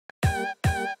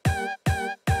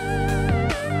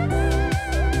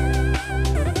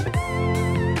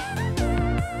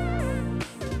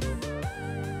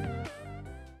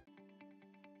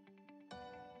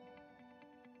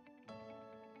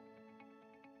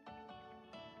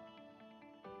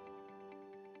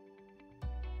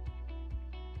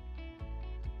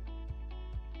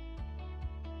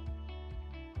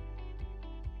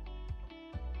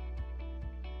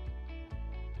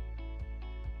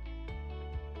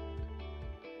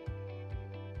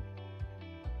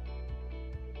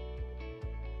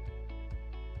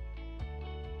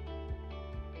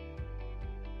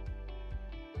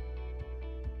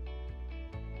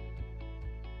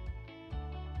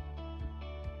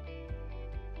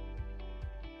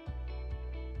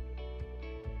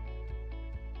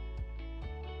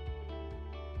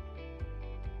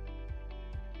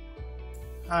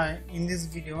Hi, in this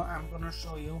video I'm gonna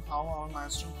show you how our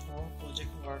Milestone 4 project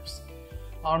works.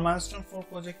 Our Milestone 4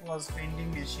 project was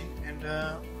vending machine, and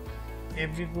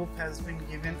every group has been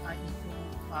given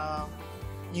a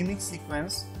unique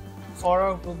sequence. For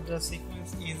our group, the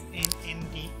sequence is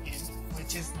NNDN,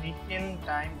 which is nickel,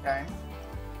 dime, dime.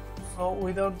 So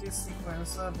without this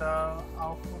sequence, the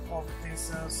output of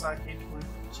this circuit,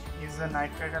 which is a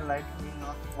nitrider light, will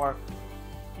not work.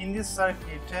 In this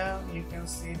circuit, you can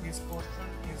see this portion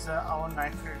is our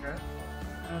nitrider.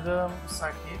 In the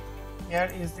circuit,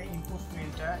 here is the input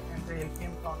filter and the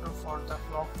LPM counter for the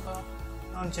clock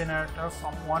generator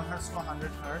from 1 Hz to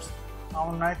 100 Hz.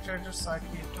 Our nitrider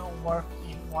circuit work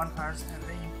in 1 Hz, and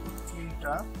the input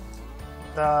filter,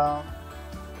 the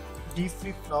D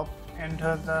flip-flop, and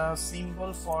the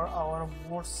symbol for our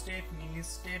mode state, mini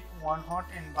state, 1 hot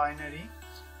and binary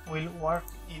will work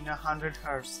in 100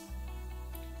 Hz.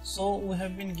 So we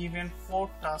have been given 4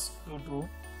 tasks to do.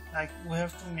 Like we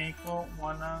have to make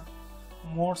one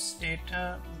mode state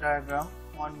diagram,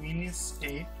 one mini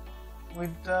state. With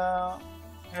the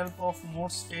help of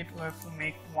mode state, we have to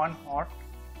make 1 hot,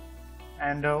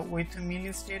 and with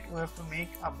mini state we have to make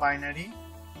a binary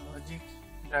logic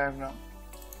diagram.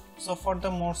 So for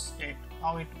the mode state,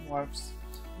 how it works,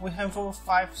 we have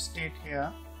 5 state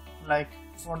here. Like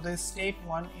for the state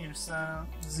 1, it's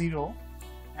 0,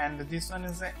 and this one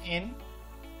is a N,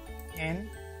 N,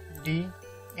 D,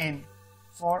 N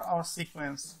for our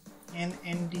sequence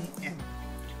NNDN.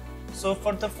 So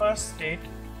for the first state,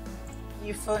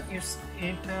 if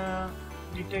it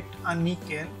detect a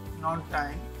nickel, not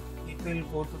dime, it will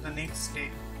go to the next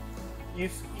state.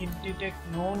 If it detect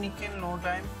no nickel, no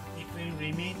dime, it will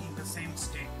remain in the same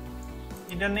state.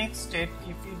 In the next state,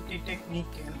 if it detect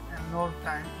nickel and no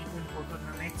dime, it will go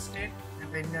to the next state,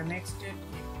 and then the next state,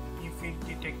 if it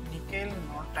detect nickel,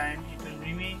 not dime, it will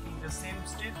remain in the same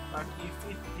state, but if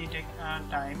it detect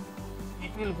dime,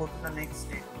 it will go to the next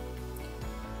state.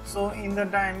 So in the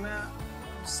dime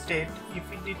state,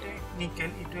 if it detect nickel,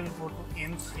 it will go to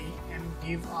N3 and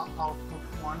give output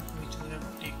 1, which we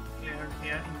have declared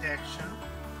here in the action.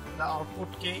 The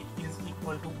output K is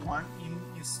equal to 1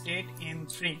 in state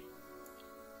N3.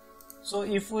 So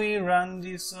if we run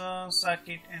this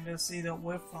circuit and see the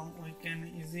waveform, we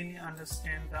can easily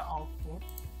understand the output.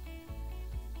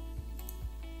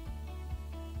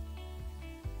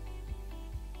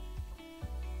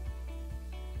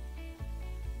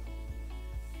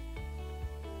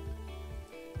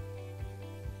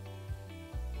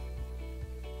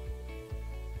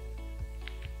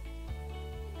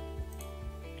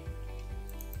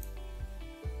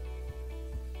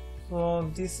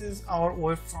 So this is our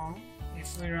waveform.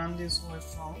 If we run this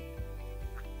waveform,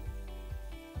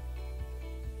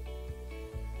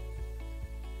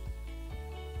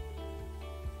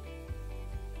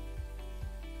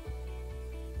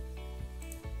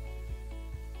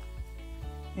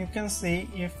 you can see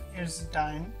if it's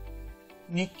dime,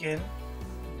 nickel,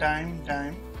 dime,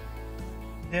 dime,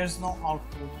 there's no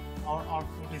output. Our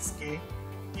output is K.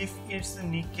 If it's a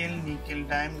nickel, nickel,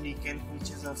 dime, nickel, which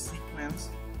is a sequence,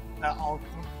 the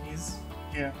output is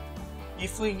here.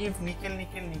 If we give nickel,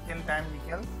 nickel, nickel, dime,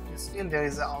 nickel, still there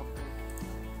is an output.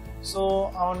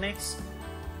 So our next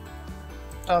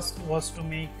task was to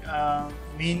make a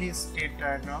milli state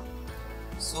diagram.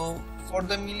 So for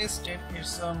the milli state,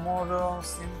 it's more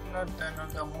simpler than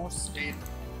the mode state,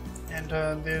 and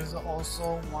there is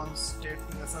also one state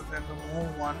lesser than the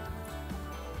mode one.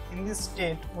 In this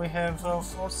state, we have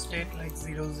 4 state like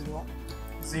 0, 0,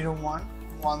 0, 1,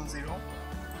 1, 0,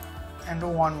 and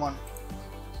 1, 1.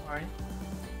 Sorry.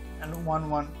 And 1,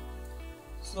 1.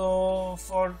 So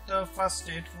for the first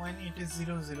state, when it is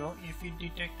 0, 0, if it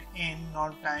detect N,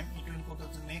 not dime, it will go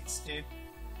to the next state.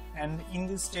 And in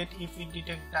this state, if it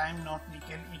detect dime, not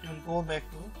nickel, it will go back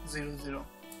to 0, 0.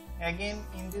 Again,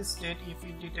 in this state, if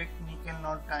it detect nickel,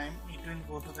 not dime, it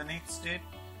will go to the next state.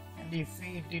 And if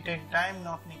it detect dime,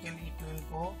 not nickel, it will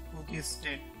go to this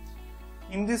state.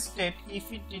 In this state,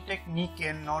 if it detect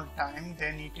nickel, not dime,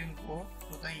 then it will go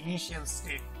to the initial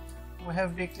state. We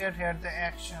have declared here the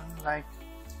action, like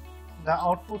the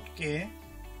output K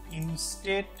in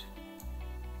state,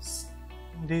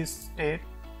 this state,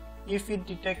 if it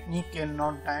detect nickel,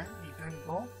 not dime,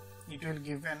 it will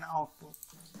give an output.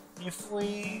 If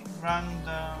we run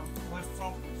the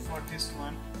waveform for this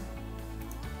one,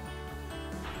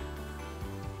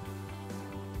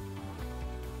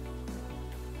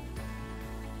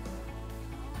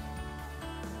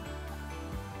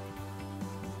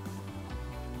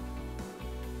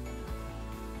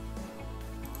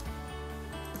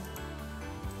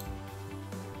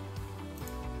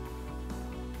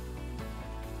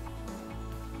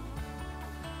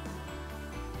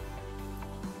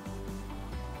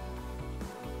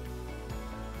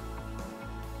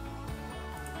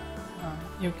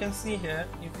 you can see here,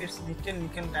 if it's nickel,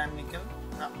 nickel, dan nickel,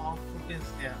 the output is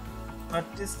here. But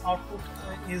this output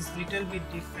is little bit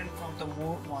different from the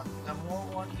more one. The more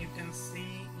one, you can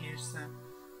see it's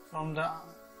from the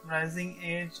rising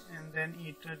edge, and then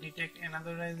it detect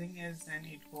another rising edge, then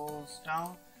it goes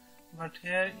down. But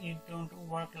here it don't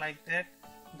work like that.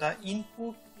 The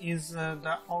input is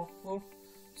the output,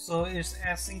 so it's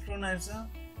asynchronizer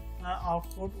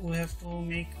output. We have to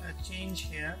make a change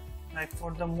here, like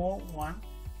for the more one,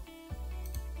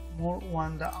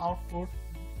 the output,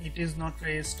 it is not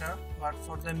registered, but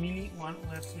for the milli one, we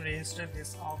have to register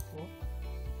this output.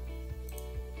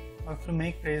 We have to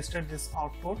make register this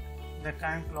output, the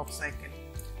current clock cycle.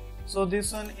 So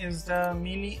this one is the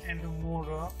milli and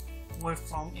more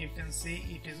waveform. You can see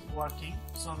it is working.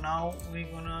 So now we're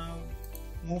gonna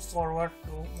move forward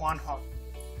to 1 hot.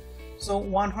 So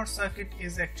 1 hot circuit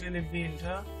is actually built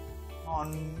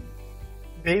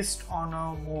based on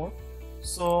a mode.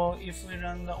 So if we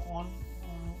run the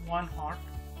 1 hot,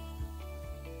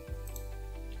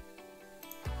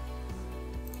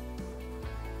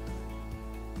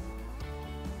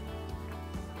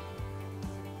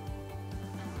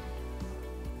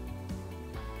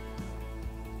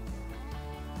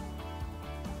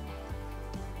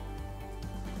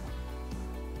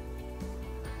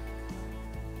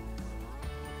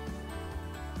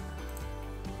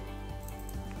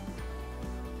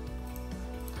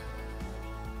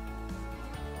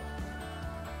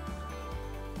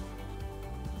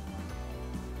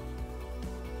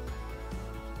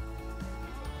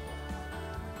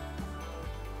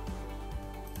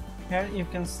 here you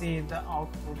can see the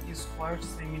output is quite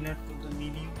similar to the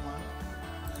milli one.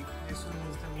 Like this one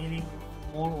is the milli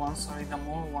more one, sorry, the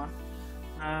more one.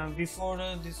 Before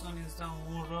this one is the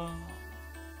more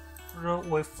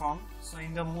waveform. So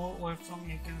in the more waveform,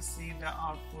 you can see the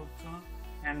output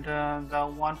and the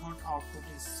 1 hot output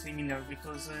is similar,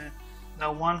 because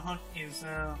the 1 hot is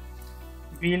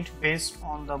built based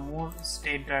on the more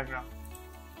state diagram.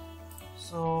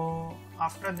 So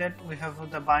after that we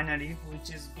have the binary,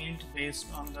 which is built based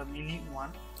on the milli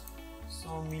one.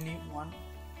 So milli one,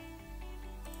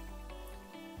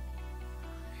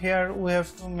 here we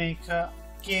have to make a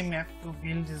K map to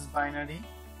build this binary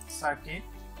circuit.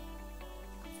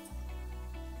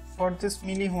 For this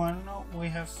milli one, we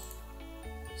have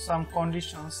some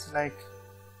conditions, like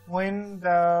when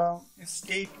the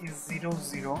state is 0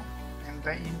 0 and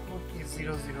the input is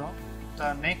 0 0,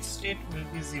 the next state will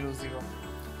be 0 0.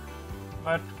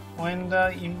 But when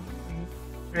the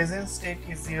present state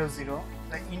is 0 0,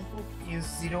 the input is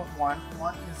 0 1,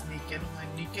 1 is nickel. When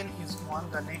nickel is 1,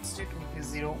 the next state will be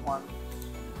 0 1.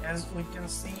 As we can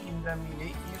see in the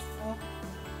milli, if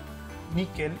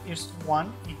nickel is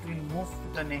 1, it will move to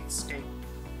the next state.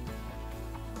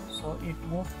 So it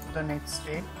moves to the next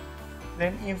state.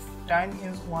 Then if time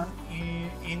is 1,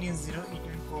 n is 0, it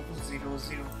will go to 0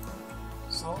 0.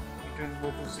 So it will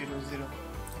go to 0 0.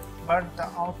 But the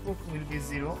output will be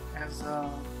 0, as the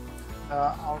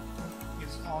output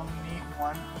is only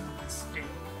 1 in this state,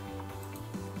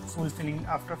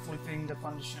 after fulfilling the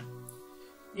condition.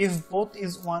 If both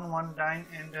is 1 1 dyne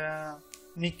and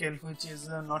nickel, which is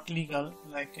not legal,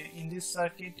 like in this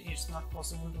circuit it's not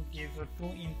possible to give two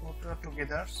input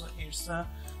together, so it's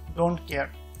don't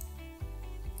care.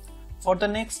 For the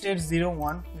next state 0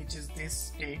 1, which is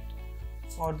this state,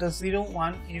 for the 0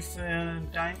 1, if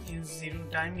dyne is 0,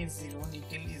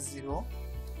 nickel is 0,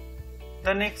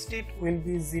 the next state will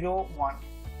be 0 1,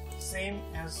 same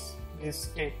as this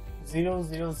state 0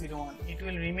 0 0 1. It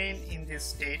will remain in this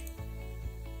state.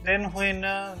 Then when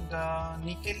the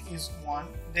nickel is 1,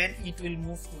 then it will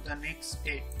move to the next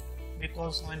state,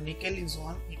 because when nickel is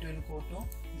 1, it will go to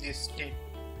this state.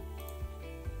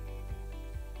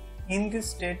 In this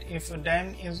state, if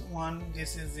dyne is 1,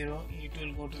 this is 0, it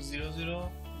will go to 0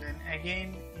 0. Then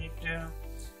again it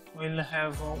will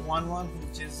have 1 1,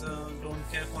 which is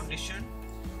don't care condition.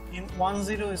 In 1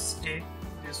 0 state,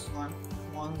 this one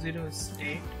 1 0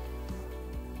 state,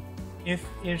 if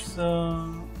it's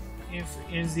 0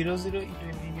 0, it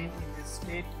will remain in this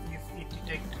state. If it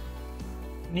detect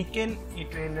nickel,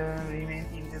 it will remain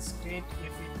in this state.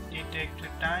 If it detect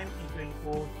time, it will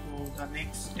go to the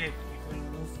next state. It will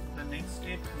move to the next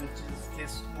state, which is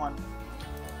this one.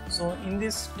 So in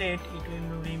this state, it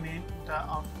will remain, the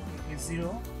output will be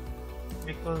 0,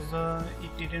 because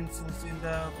it didn't fulfill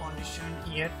the condition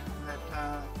yet,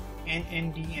 that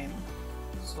NNDN.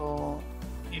 So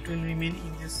it will remain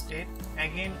in this state.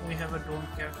 Again we have a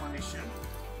don't care condition.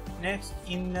 Next,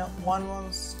 in 1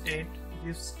 1 state,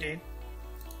 this state,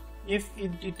 if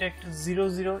it detects 0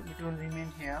 0, it will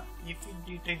remain here. If it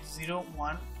detects 0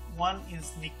 1, 1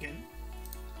 is nickel,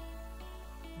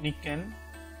 nickel.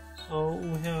 So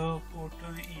we have put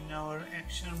in our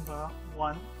action bar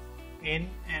 1 N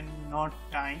and not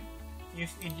time.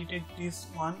 If it detects this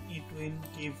one, it will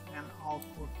give an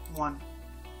output 1.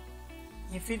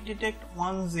 If it detects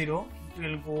 1 0, it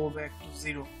will go back to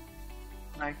 0.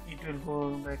 Like it will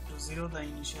go back to 0, the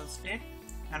initial state,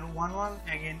 and 1 1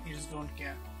 again it don't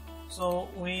care. So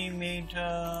we made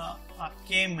a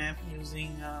K map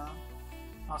using a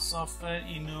software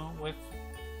in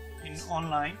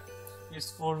online.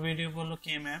 It's 4 variable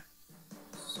K map.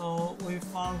 So we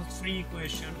found 3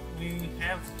 equations. We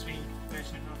have 3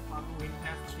 equations, we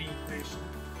have 3 equations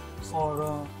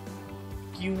for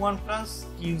Q1 plus,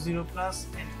 Q0 plus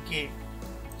and K.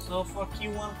 So for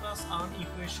Q1 plus our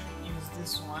equation is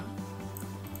this one,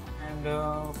 and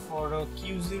for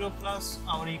Q0 plus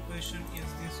our equation is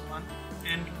this one,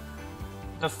 and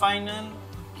the final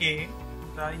K,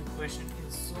 the equation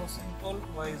is so simple,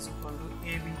 y is equal to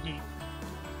ABD.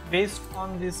 Based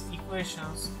on these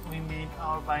equations we made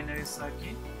our binary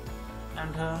circuit,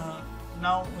 and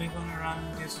now we're gonna run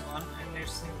this one and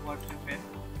let's see what happened.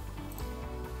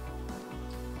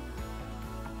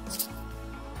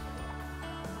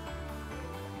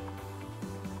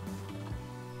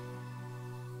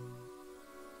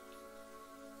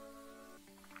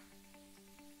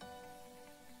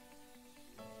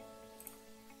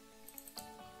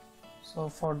 So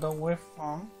for the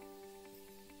waveform,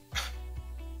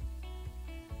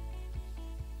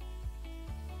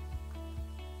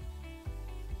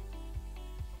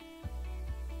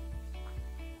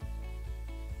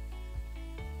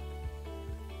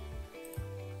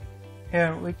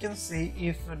 here we can see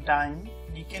if dime,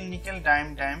 nickel nickel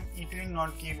dime dime, it will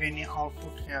not give any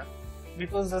output here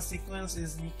because the sequence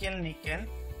is nickel nickel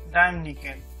dime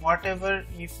nickel. Whatever,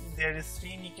 if there is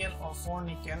 3 nickel or 4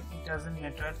 nickel, it doesn't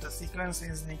matter, the sequence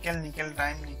is nickel nickel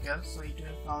dime nickel, so it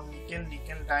will count nickel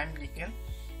nickel dime nickel,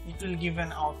 it will give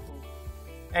an output.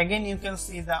 Again you can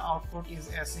see the output is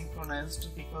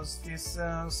asynchronized because this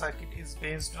circuit is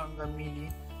based on the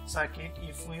milli circuit.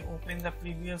 If we open the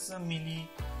previous milli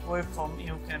waveform,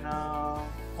 you can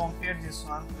compare this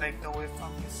one, like the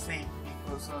waveform is same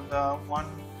because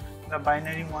the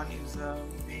binary one is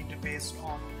made based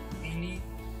on milli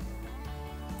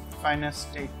finite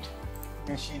state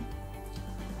machine.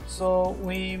 So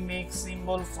we make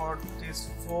symbol for this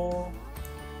 4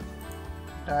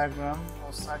 diagram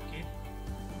or circuit,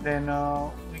 then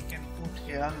we can put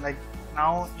here, like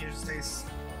now is this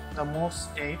the mode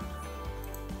state.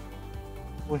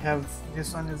 We have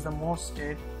this one is the mode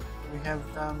state, we have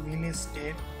the milli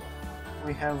state,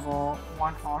 we have 1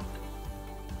 hot,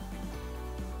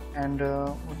 and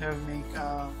we have make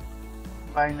a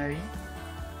binary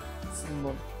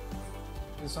symbol.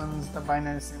 This one is the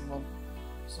binary symbol,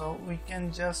 so we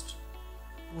can just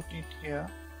put it here,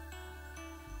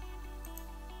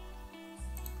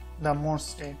 the mode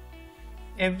state.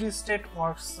 Every state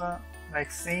works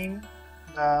like same,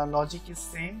 the logic is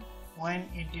same. When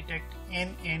it detects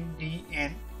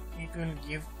NNDN, it will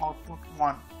give output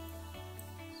 1.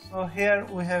 So here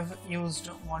we have used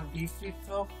one D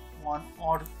flip-flop, one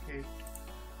OR gate.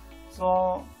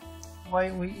 So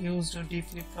why we used D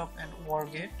flip-flop and OR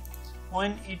gate?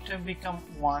 When it become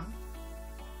 1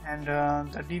 and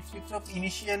the D flip-flop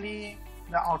initially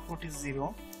the output is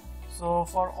 0. So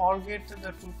for OR gate,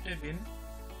 the truth table,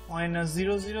 when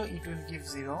 0 0 it will give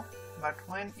 0, but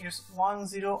when it's 1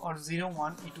 0 or 0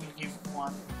 1 it will give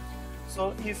 1.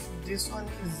 So if this one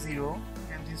is 0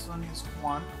 and this one is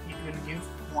 1, it will give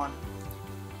 1.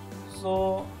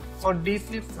 So for D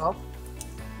flip-flop,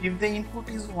 if the input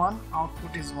is 1,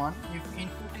 output is 1. If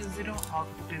input is 0,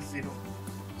 output is 0.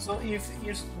 So if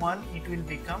it's 1, it will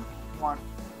become 1.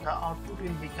 The output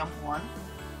will become 1.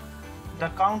 The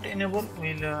count enable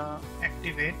will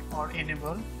activate or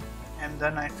enable, and the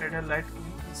nitrider light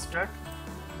will start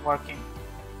working.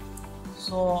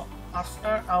 So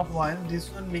after a while this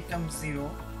one becomes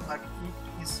 0, but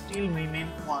it still remain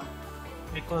 1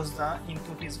 because the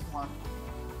input is 1.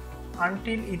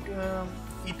 Until it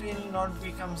will not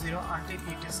become 0 until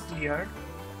it is cleared,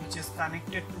 which is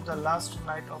connected to the last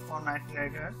light of our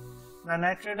nitrider. The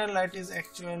nitrider light is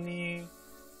actually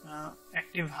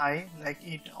active high, like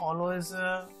it always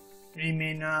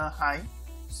remain high.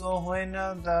 So when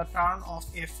the turn of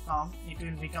F comes, it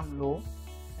will become low.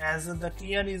 As the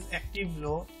clear is active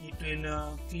low, it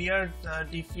will clear the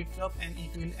D flip-flop and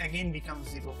it will again become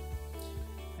 0.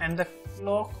 And the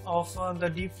clock of the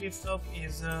D flip-flop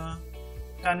is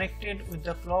connected with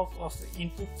the clock of the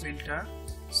input filter,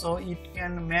 so it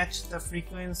can match the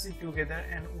frequency together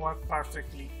and work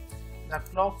perfectly. The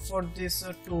clock for this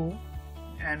 2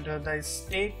 and the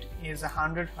state is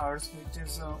 100 Hz, which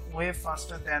is way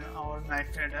faster than our Night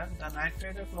Raider. The Night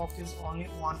Raider clock is only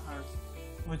 1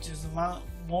 Hz, which is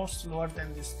more slower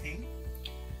than this thing.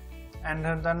 And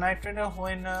the Night Raider,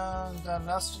 when the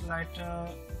last light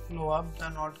glow up the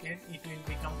NOT gate, it will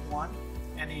become 1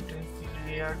 and it will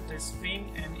clear the screen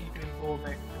and it will go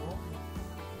back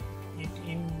to it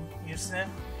in its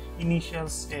initial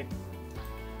state.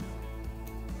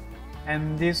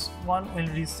 And this one will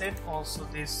reset also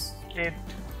this state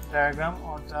diagram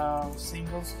or the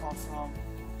symbols of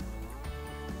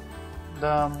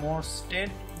the mode state,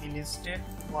 milli state,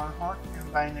 1 hot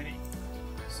and binary.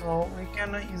 So we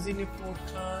can easily put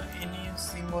any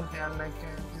symbol here, like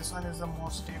this one is the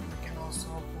mode state. We can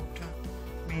also put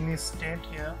milli state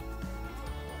here.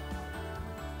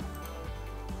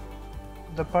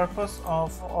 The purpose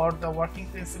of or the working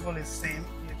principle is same,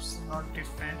 it's not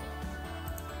different.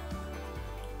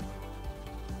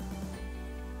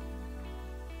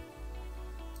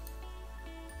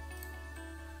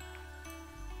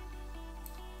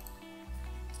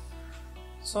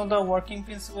 So the working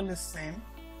principle is same.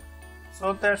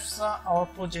 So that's our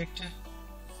project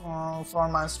for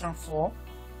milestone 4.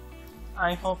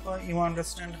 I hope you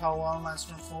understand how our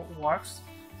milestone 4 works,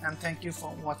 and thank you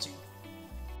for watching.